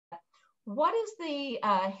What is the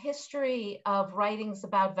history of writings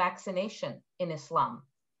about vaccination in Islam?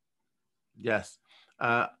 Yes.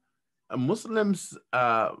 Muslims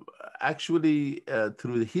actually,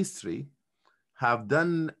 through the history, have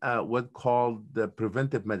done what called the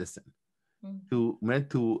preventive medicine meant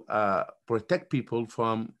to protect people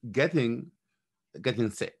from getting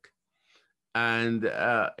sick. And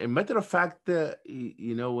a matter of fact, when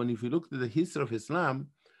if you look at the history of Islam,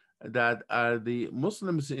 that are the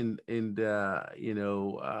Muslims in the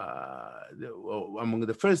among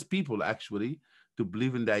the first people actually to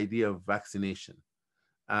believe in the idea of vaccination.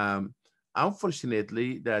 Um,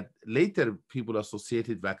 Unfortunately, that later people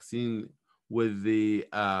associated vaccine with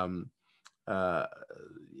uh,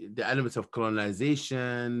 the elements of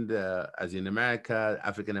colonization, as in America,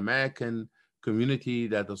 African American community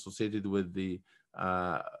that associated with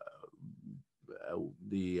uh,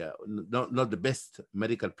 not the best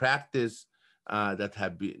medical practice that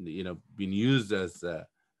have been used as a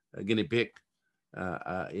guinea pig,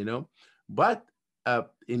 but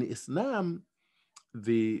in Islam,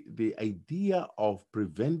 the idea of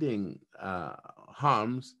preventing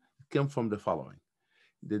harms came from the following.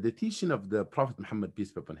 The teaching of the Prophet Muhammad,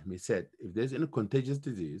 peace be upon him, he said, if there's any contagious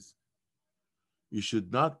disease, you should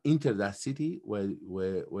not enter that city where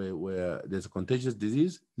there's a contagious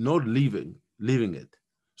disease, nor leaving it,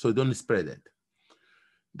 so don't spread it.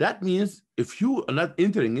 That means if you are not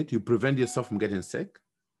entering it, you prevent yourself from getting sick.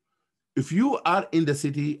 If you are in the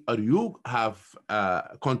city or you have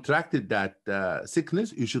contracted that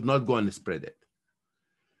sickness, you should not go and spread it.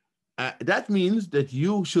 That means that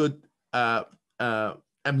you should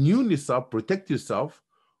immune yourself, protect yourself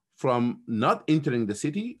from not entering the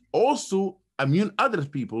city, also immune other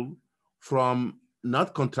people from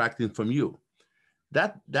not contracting from you.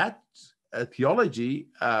 That theology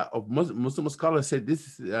of Muslim scholars said this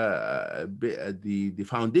is the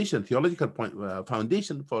foundation, theological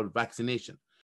foundation for vaccination.